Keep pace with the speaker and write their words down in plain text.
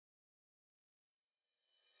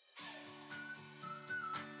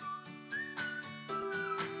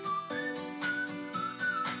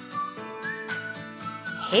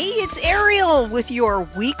Hey, it's Ariel with your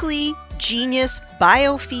weekly Genius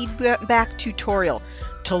Biofeedback tutorial.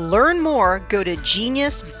 To learn more, go to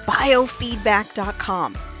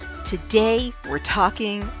geniusbiofeedback.com. Today, we're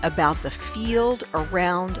talking about the field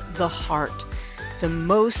around the heart, the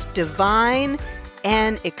most divine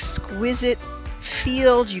and exquisite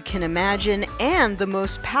field you can imagine, and the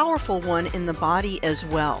most powerful one in the body as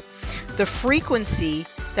well. The frequency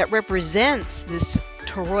that represents this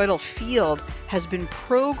toroidal field has been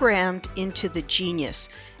programmed into the genius,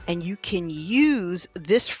 and you can use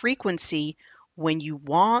this frequency when you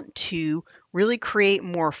want to really create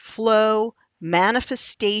more flow,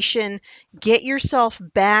 manifestation, get yourself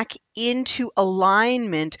back into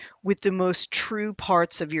alignment with the most true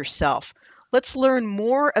parts of yourself. Let's learn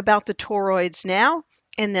more about the toroids now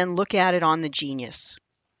and then look at it on the genius.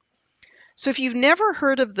 So if you've never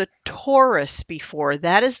heard of the torus before,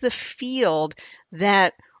 that is the field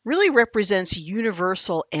that really represents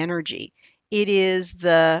universal energy. It is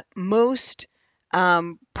the most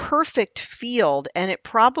perfect field, and it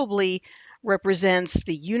probably represents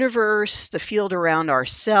the universe, the field around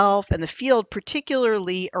ourselves, and the field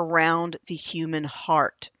particularly around the human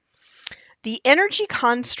heart. The energy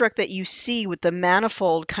construct that you see with the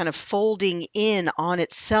manifold kind of folding in on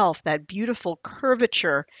itself, that beautiful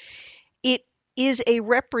curvature, it is a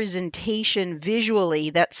representation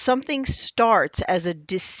visually that something starts as a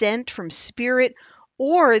descent from spirit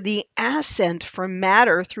or the ascent from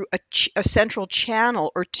matter through a central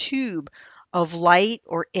channel or tube of light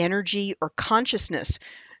or energy or consciousness.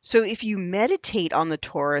 So if you meditate on the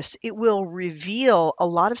torus, it will reveal a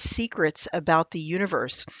lot of secrets about the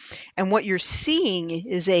universe. And what you're seeing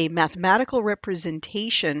is a mathematical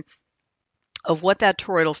representation of what that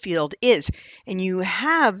toroidal field is. And you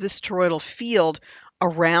have this toroidal field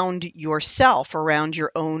around yourself, around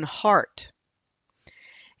your own heart.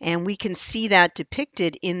 And we can see that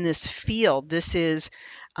depicted in this field. This is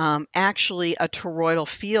actually a toroidal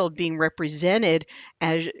field being represented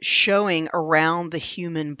as showing around the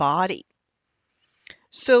human body.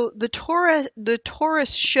 So the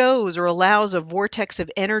torus shows or allows a vortex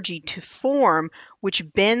of energy to form, which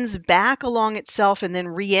bends back along itself and then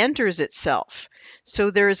re-enters itself.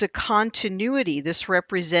 So there is a continuity. This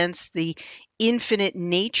represents the infinite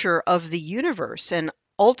nature of the universe, and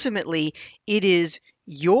ultimately it is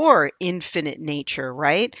your infinite nature,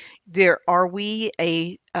 right? Are we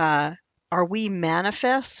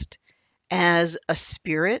manifest as a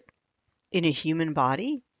spirit in a human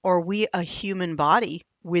body? Or are we a human body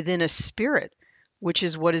within a spirit, which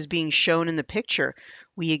is what is being shown in the picture?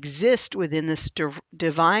 We exist within this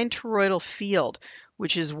divine toroidal field,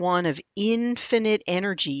 which is one of infinite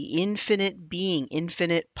energy, infinite being,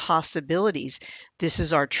 infinite possibilities. This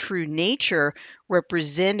is our true nature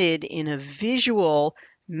represented in a visual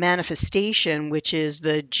manifestation, which is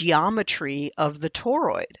the geometry of the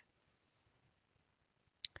toroid.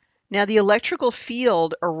 Now, the electrical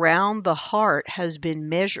field around the heart has been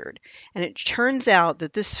measured, and it turns out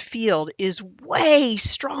that this field is way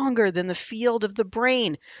stronger than the field of the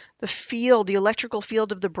brain. The electrical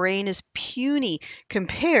field of the brain is puny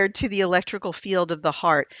compared to the electrical field of the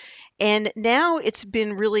heart. And now it's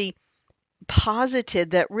been really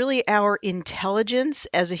posited that really our intelligence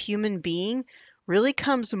as a human being really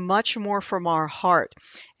comes much more from our heart.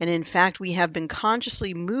 And in fact, we have been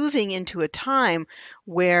consciously moving into a time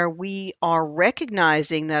where we are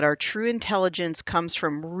recognizing that our true intelligence comes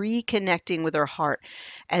from reconnecting with our heart.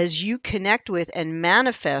 As you connect with and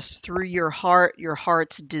manifest through your heart, your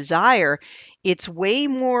heart's desire, it's way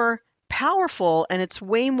more powerful and it's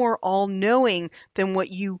way more all-knowing than what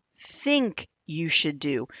you think you should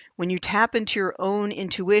do. When you tap into your own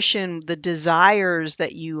intuition, the desires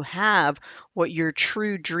that you have, what your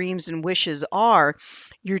true dreams and wishes are,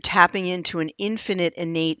 you're tapping into an infinite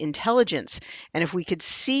innate intelligence. And if we could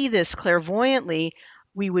see this clairvoyantly,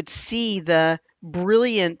 we would see the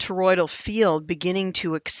brilliant toroidal field beginning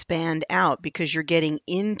to expand out because you're getting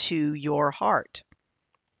into your heart.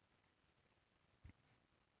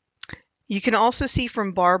 You can also see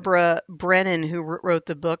from Barbara Brennan, who wrote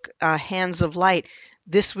the book Hands of Light,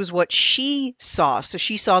 this was what she saw. So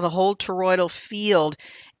she saw the whole toroidal field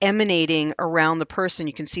emanating around the person.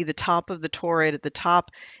 You can see the top of the toroid at the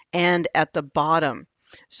top and at the bottom.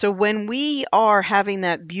 So when we are having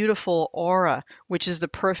that beautiful aura, which is the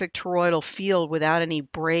perfect toroidal field without any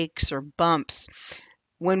breaks or bumps,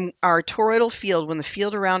 when our toroidal field, when the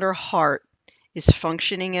field around our heart is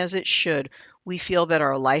functioning as it should, we feel that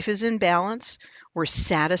our life is in balance. We're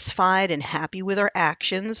satisfied and happy with our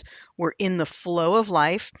actions. We're in the flow of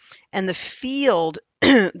life. And the field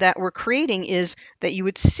that we're creating is that you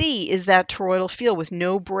would see is that toroidal field with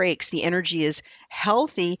no breaks. The energy is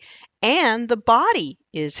healthy and the body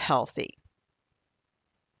is healthy.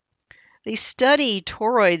 They study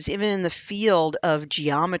toroids even in the field of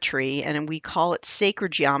geometry, and we call it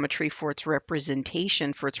sacred geometry for its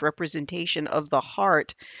representation, of the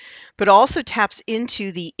heart, but also taps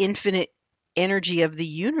into the infinite energy of the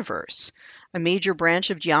universe. A major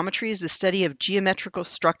branch of geometry is the study of geometrical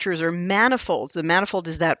structures or manifolds. The manifold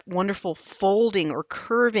is that wonderful folding or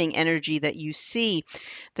curving energy that you see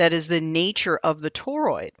that is the nature of the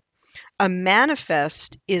toroid. A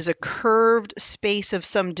manifest is a curved space of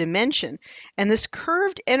some dimension, and this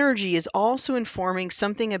curved energy is also informing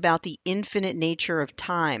something about the infinite nature of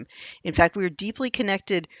time. In fact, we are deeply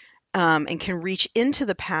connected and can reach into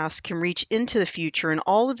the past, can reach into the future, and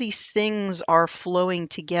all of these things are flowing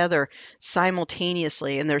together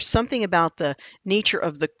simultaneously. And there's something about the nature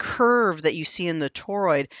of the curve that you see in the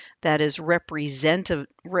toroid that is representative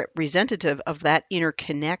of that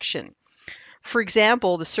interconnection. For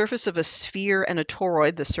example, the surface of a sphere and a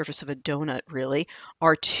toroid, the surface of a donut really,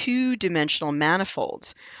 are two-dimensional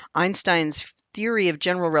manifolds. Einstein's theory of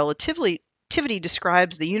general relativity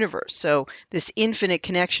describes the universe. So this infinite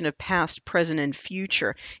connection of past, present, and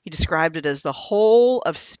future, he described it as the whole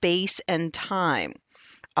of space and time,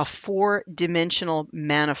 a four-dimensional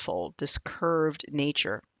manifold, this curved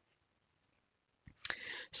nature.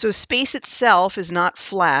 So space itself is not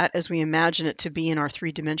flat as we imagine it to be in our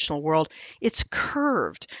three-dimensional world. It's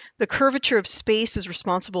curved. The curvature of space is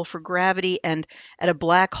responsible for gravity, and at a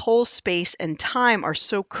black hole, space and time are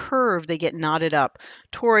so curved they get knotted up.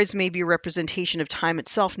 Toroids may be a representation of time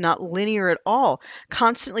itself, not linear at all,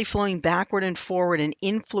 constantly flowing backward and forward and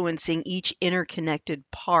influencing each interconnected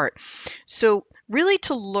part. So really,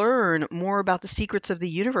 to learn more about the secrets of the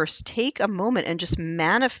universe, take a moment and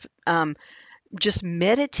just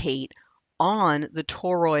meditate on the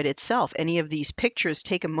toroid itself. Any of these pictures,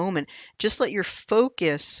 take a moment, just let your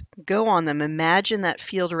focus go on them. Imagine that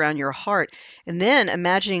field around your heart, and then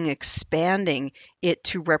imagining expanding it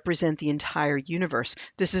to represent the entire universe.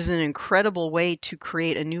 This is an incredible way to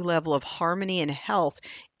create a new level of harmony and health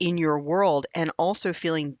in your world, and also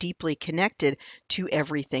feeling deeply connected to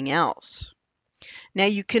everything else. Now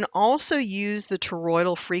you can also use the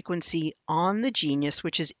toroidal frequency on the genius,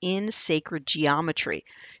 which is in sacred geometry.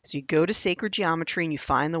 So you go to sacred geometry and you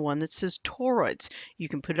find the one that says toroids. You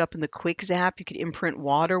can put it up in the quick zap. You could imprint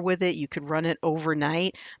water with it. You could run it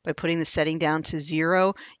overnight by putting the setting down to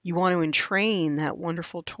 0. You want to entrain that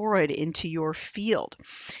wonderful toroid into your field.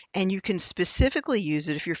 And you can specifically use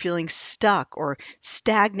it if you're feeling stuck or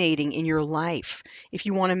stagnating in your life. If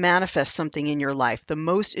you want to manifest something in your life, the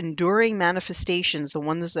most enduring manifestations, the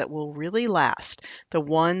ones that will really last, the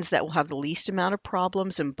ones that will have the least amount of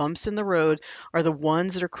problems and bumps in the road, are the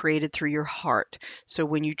ones that are created through your heart. So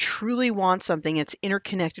when you truly want something, it's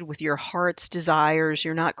interconnected with your heart's desires.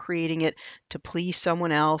 You're not creating it to please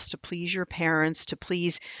someone else, to please your parents, to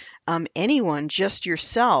please anyone, just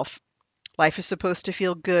yourself. Life is supposed to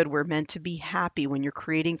feel good. We're meant to be happy. When you're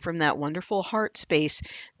creating from that wonderful heart space,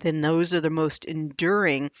 then those are the most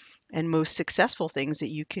enduring and most successful things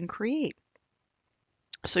that you can create.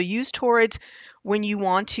 So use toroids when you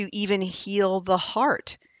want to even heal the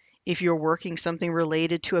heart. If you're working something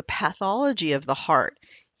related to a pathology of the heart,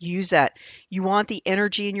 use that. You want the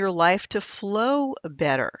energy in your life to flow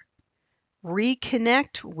better.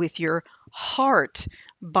 Reconnect with your heart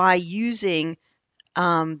by using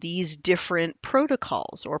these different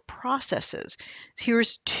protocols or processes.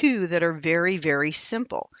 Here's 2 that are very, very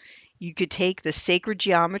simple. You could take the sacred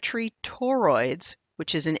geometry toroids,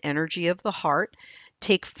 which is an energy of the heart,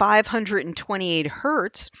 take 528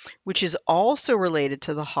 hertz, which is also related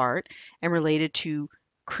to the heart and related to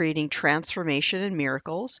creating transformation and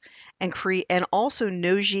miracles, and also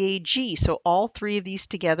Nogier G. So all 3 of these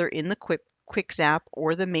together in the quick zap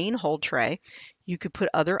or the main hold tray. You could put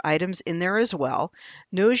other items in there as well.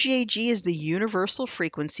 Nogier G is the universal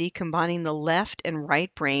frequency combining the left and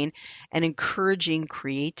right brain and encouraging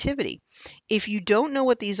creativity. If you don't know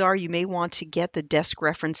what these are, you may want to get the desk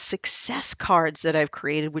reference success cards that I've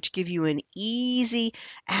created, which give you an easy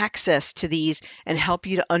access to these and help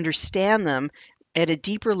you to understand them at a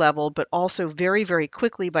deeper level, but also very, very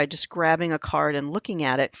quickly by just grabbing a card and looking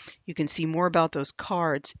at it. You can see more about those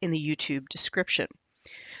cards in the YouTube description.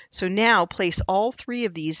 So now place all 3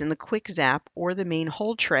 of these in the quick zap or the main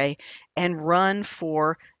hold tray and run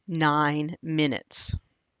for 9 minutes.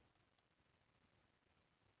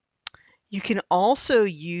 You can also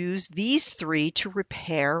use these three to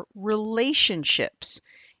repair relationships.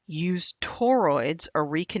 Use toroids, a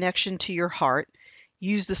reconnection to your heart.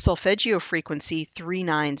 Use the solfeggio frequency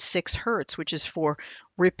 396 hertz, which is for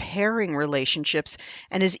repairing relationships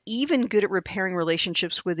and is even good at repairing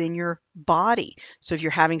relationships within your body. So if you're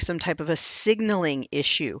having some type of a signaling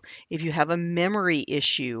issue, if you have a memory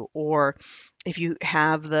issue, or if you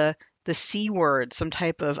have the C word, some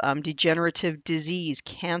type of degenerative disease,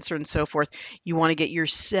 cancer, and so forth, you want to get your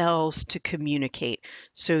cells to communicate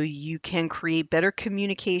so you can create better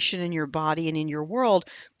communication in your body and in your world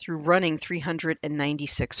through running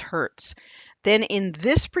 396 hertz. Then in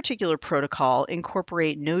this particular protocol,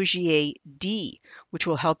 incorporate Nogier D, which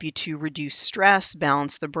will help you to reduce stress,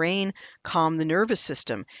 balance the brain, calm the nervous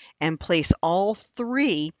system, and place all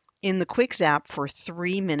three in the quick zap for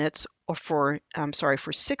 3 minutes or for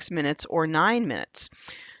 6 minutes or 9 minutes.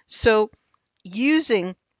 So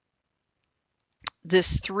using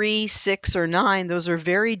this 3, 6, or 9, those are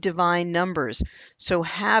very divine numbers. So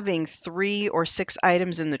having 3 or 6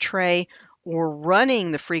 items in the tray or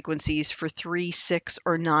running the frequencies for 3, 6,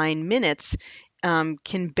 or 9 minutes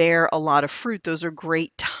can bear a lot of fruit. Those are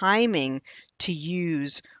great timing to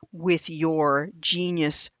use with your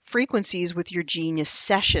genius frequencies, with your genius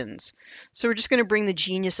sessions. So we're just going to bring the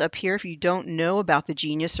genius up here. If you don't know about the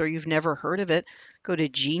genius or you've never heard of it, go to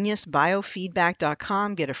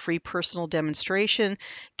geniusbiofeedback.com, get a free personal demonstration,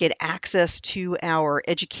 get access to our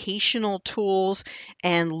educational tools,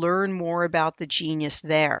 and learn more about the genius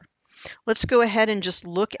there. Let's go ahead and just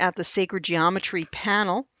look at the sacred geometry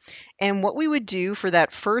panel. And what we would do for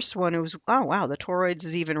that first one, it was, oh wow, the toroids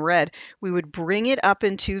is even red. We would bring it up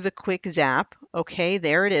into the quick zap. Okay,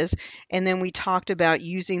 there it is. And then we talked about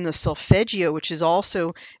using the solfeggio, which is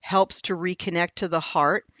also helps to reconnect to the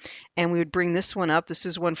heart. And we would bring this one up. This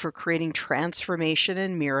is one for creating transformation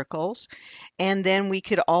and miracles. And then we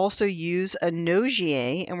could also use a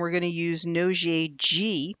Nogier, and we're going to use Nogier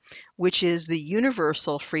G, which is the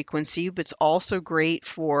universal frequency, but it's also great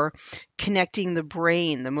for connecting the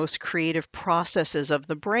brain, the most creative processes of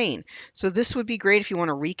the brain. So this would be great if you want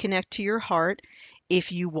to reconnect to your heart,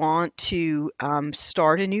 if you want to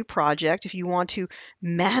start a new project, if you want to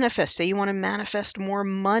manifest, say you want to manifest more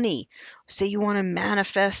money, say you want to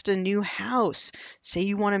manifest a new house, say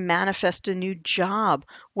you want to manifest a new job,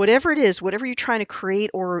 whatever it is, whatever you're trying to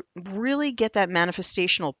create or really get that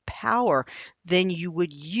manifestational power, then you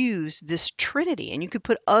would use this trinity. And you could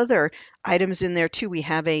put other items in there too. We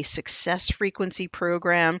have a success frequency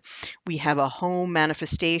program. We have a home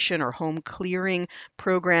manifestation or home clearing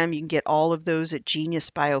program. You can get all of those at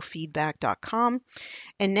geniusbiofeedback.com.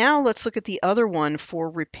 And now let's look at the other one for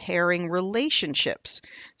repairing relationships.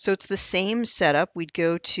 So it's the same setup. We'd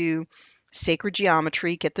go to sacred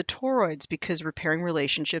geometry, get the toroids, because repairing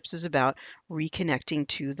relationships is about reconnecting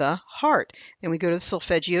to the heart. Then we go to the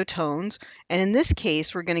solfeggio tones, and in this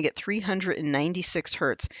case, we're going to get 396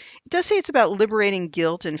 hertz. It does say it's about liberating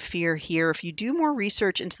guilt and fear here. If you do more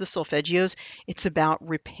research into the solfeggios, it's about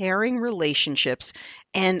repairing relationships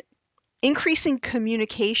and increasing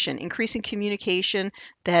communication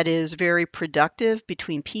that is very productive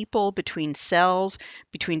between people, between cells,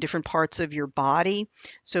 between different parts of your body.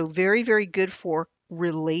 So very, very good for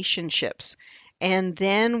relationships. And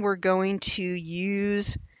then we're going to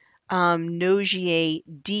use Nogier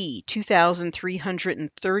D,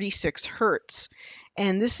 2336 hertz.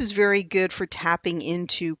 And this is very good for tapping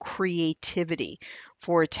into creativity,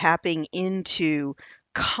 for tapping into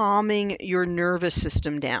calming your nervous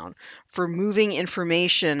system down, for moving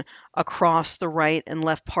information across the right and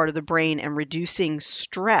left part of the brain and reducing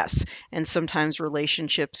stress. And sometimes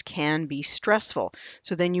relationships can be stressful.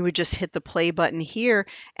 So then you would just hit the play button here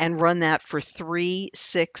and run that for 3,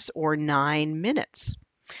 6, or 9 minutes.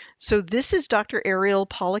 So this is Dr. Ariel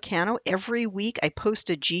Policano. Every week I post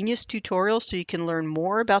a Genius tutorial so you can learn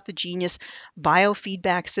more about the Genius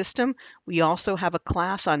biofeedback system. We also have a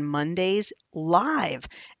class on Mondays live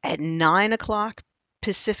at 9 o'clock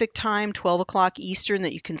Pacific time, 12 o'clock Eastern,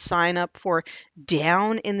 that you can sign up for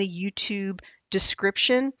down in the YouTube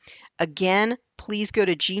description. Again, please go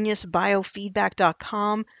to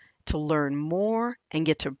geniusbiofeedback.com to learn more and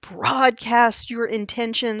get to broadcast your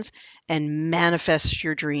intentions and manifest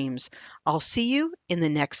your dreams. I'll see you in the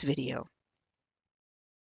next video.